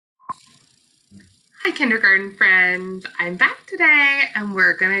Hi, kindergarten friends. I'm back today and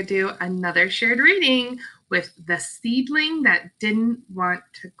we're going to do another shared reading with The Seedling That Didn't Want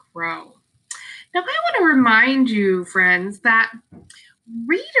to Grow. Now, I want to remind you, friends, that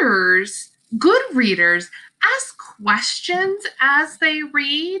good readers, ask questions as they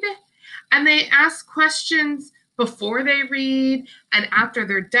read, and they ask questions before they read and after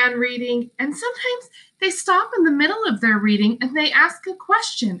they're done reading. And sometimes they stop in the middle of their reading and they ask a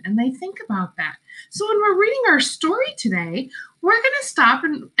question and they think about that. So when we're reading our story today, we're going to stop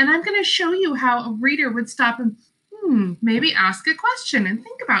and I'm going to show you how a reader would stop and maybe ask a question and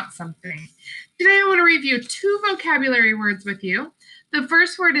think about something. Today I want to review two vocabulary words with you. The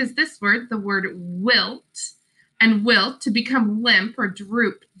first word is this word, the word wilt, and wilt to become limp or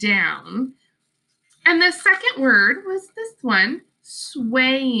droop down. And the second word was this one,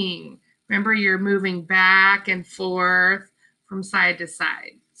 swaying. Remember, you're moving back and forth from side to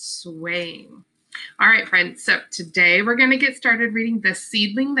side, swaying. All right, friends, so today we're going to get started reading The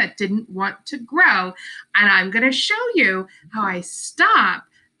Seedling That Didn't Want to Grow, and I'm going to show you how I stop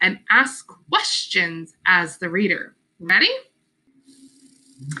and ask questions as the reader. Ready?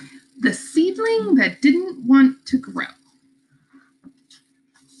 The Seedling That Didn't Want to Grow.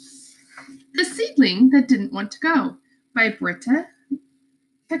 The Seedling That Didn't Want to Go by Britta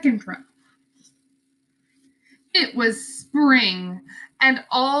Peckentrow. It was spring, and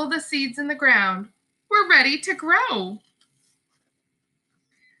all the seeds in the ground were ready to grow.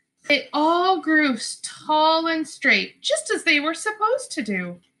 They all grew tall and straight, just as they were supposed to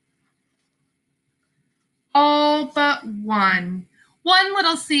do. All but one. One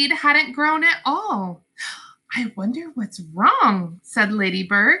little seed hadn't grown at all. I wonder what's wrong, said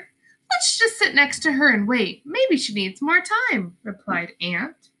Ladybird. Let's just sit next to her and wait. Maybe she needs more time, replied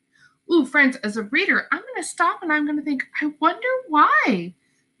Ant. Ooh, friends, as a reader, I'm going to stop and I'm going to think, I wonder why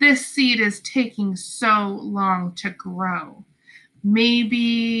this seed is taking so long to grow.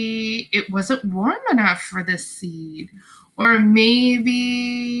 Maybe it wasn't warm enough for the seed, or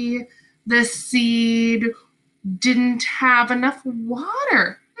maybe the seed didn't have enough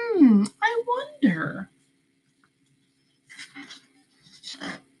water. I wonder.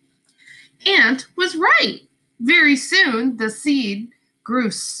 Ant was right. Very soon, the seed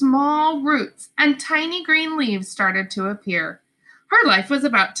grew small roots and tiny green leaves started to appear. Her life was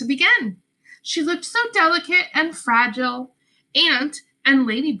about to begin. She looked so delicate and fragile. Ant and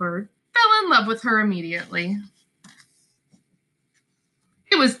Ladybird fell in love with her immediately.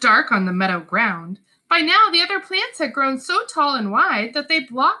 It was dark on the meadow ground. By now, the other plants had grown so tall and wide that they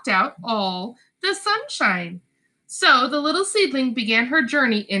blocked out all the sunshine. So the little seedling began her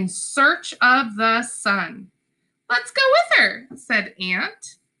journey in search of the sun. Let's go with her, said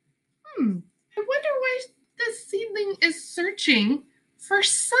Ant. I wonder why this seedling is searching for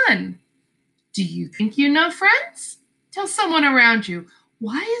sun. Do you think you know, friends? Tell someone around you,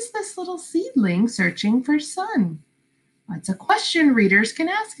 why is this little seedling searching for sun? That's a question readers can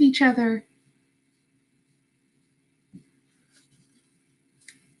ask each other.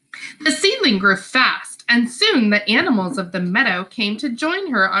 The seedling grew fast, and soon the animals of the meadow came to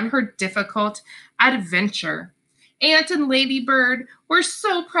join her on her difficult adventure. Ant and Ladybird were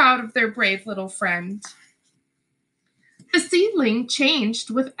so proud of their brave little friend. The seedling changed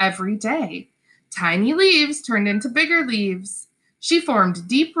with every day. Tiny leaves turned into bigger leaves. She formed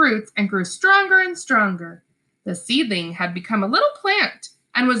deep roots and grew stronger and stronger. The seedling had become a little plant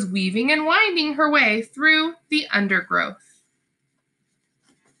and was weaving and winding her way through the undergrowth.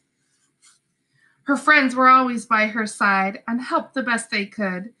 Her friends were always by her side and helped the best they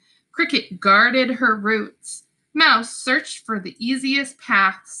could. Cricket guarded her roots. Mouse searched for the easiest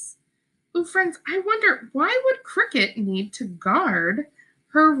paths. Oh, friends, I wonder, why would Cricket need to guard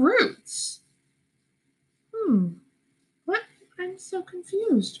her roots? What? I'm so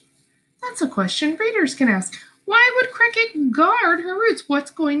confused. That's a question readers can ask. Why would Cricket guard her roots?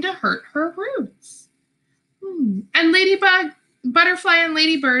 What's going to hurt her roots? And Ladybug, Butterfly and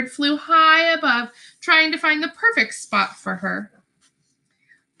Ladybird flew high above, trying to find the perfect spot for her.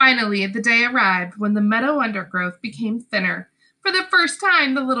 Finally, the day arrived when the meadow undergrowth became thinner. For the first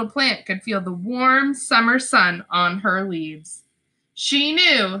time, the little plant could feel the warm summer sun on her leaves. She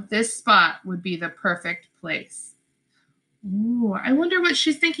knew this spot would be the perfect place. Ooh, I wonder what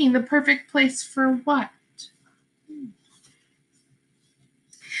she's thinking. The perfect place for what?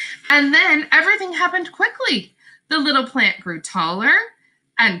 And then everything happened quickly. The little plant grew taller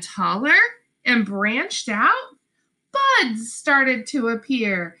and taller and branched out. Buds started to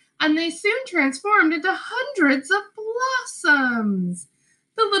appear, and they soon transformed into hundreds of blossoms.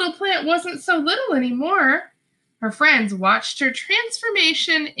 The little plant wasn't so little anymore. Her friends watched her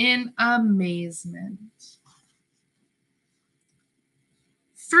transformation in amazement.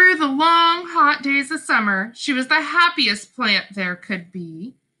 Through the long, hot days of summer, she was the happiest plant there could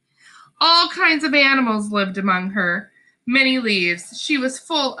be. All kinds of animals lived among her. Many leaves. She was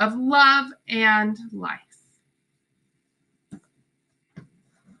full of love and life.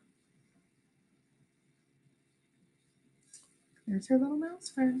 There's her little mouse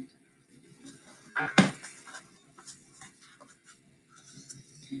friend.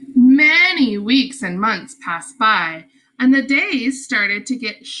 Many weeks and months passed by, and the days started to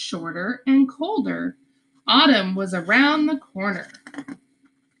get shorter and colder. Autumn was around the corner.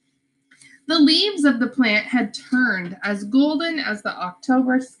 The leaves of the plant had turned as golden as the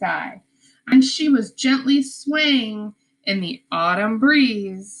October sky, and she was gently swaying in the autumn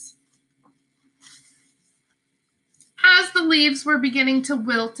breeze. As the leaves were beginning to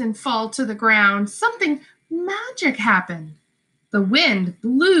wilt and fall to the ground, something magic happened. The wind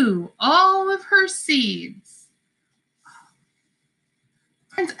blew all of her seeds.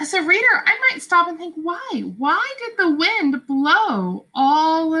 And as a reader, I might stop and think, why? Why did the wind blow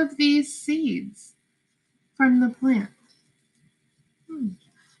all of these seeds from the plant?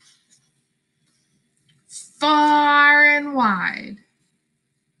 Far and wide.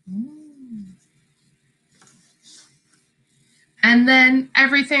 And then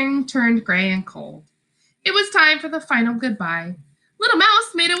everything turned gray and cold. It was time for the final goodbye. Little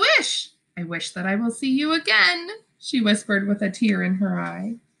Mouse made a wish. I wish that I will see you again, she whispered with a tear in her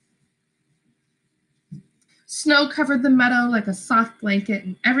eye. Snow covered the meadow like a soft blanket,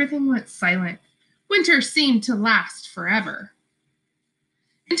 and everything went silent. Winter seemed to last forever.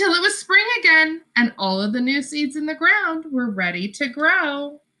 Until it was spring again, and all of the new seeds in the ground were ready to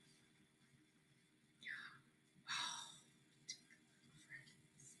grow.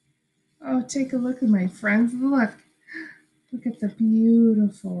 Oh, take a look at my friends. Look at the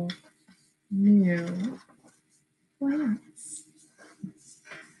beautiful new plants.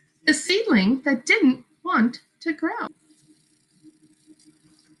 The seedling that didn't want to grow.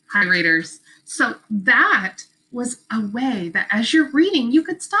 Hi, readers. So that was a way that as you're reading, you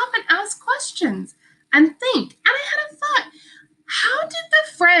could stop and ask questions and think. And I had a thought, how did the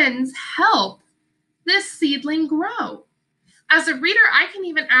friends help this seedling grow? As a reader, I can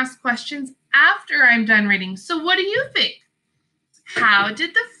even ask questions after I'm done reading. So what do you think? How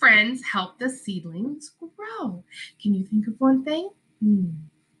did the friends help the seedlings grow? Can you think of one thing?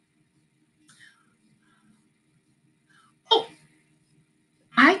 Oh,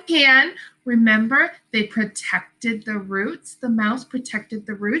 I can. Remember, they protected the roots. The mouse protected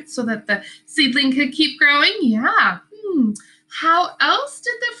the roots so that the seedling could keep growing. Yeah. How else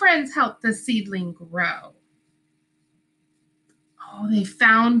did the friends help the seedling grow? Oh, they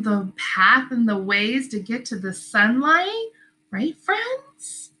found the path and the ways to get to the sunlight, right,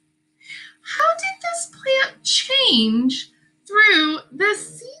 friends? How did this plant change through the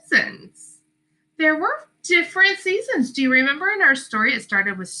seasons? There were different seasons. Do you remember in our story it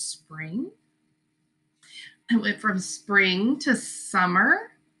started with spring? It went from spring to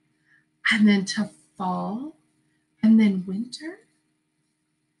summer, and then to fall, and then winter.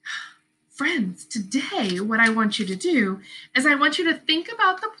 Friends, today what I want you to do is I want you to think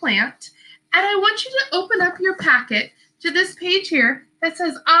about the plant, and I want you to open up your packet to this page here that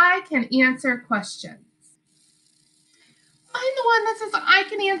says I can answer questions. Find the one that says I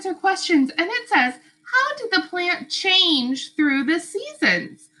can answer questions, and it says, how did the plant change through the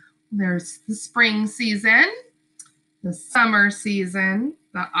seasons? There's the spring season, the summer season,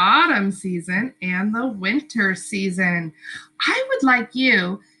 the autumn season, and the winter season. I would like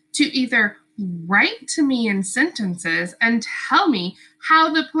you to either write to me in sentences and tell me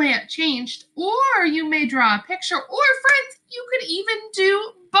how the plant changed, or you may draw a picture, or friends, you could even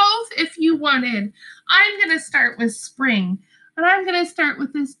do both if you wanted. I'm going to start with spring, and I'm going to start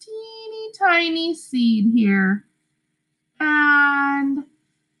with this teeny tiny seed here. And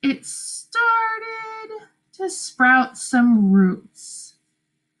it started to sprout some roots.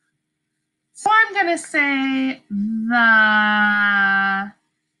 So I'm going to say the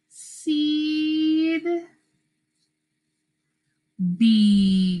seed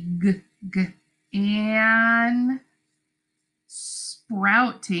began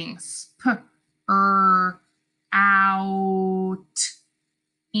sprouting, sprouting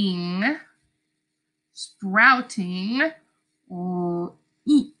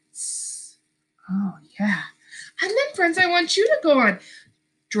roots. Oh, yeah. And then, friends, I want you to go on.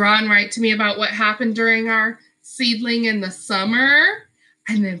 Draw and write to me about what happened during our seedling in the summer,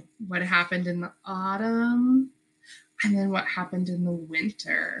 and then what happened in the autumn, and then what happened in the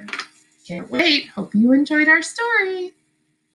winter. Can't wait. Hope you enjoyed our story.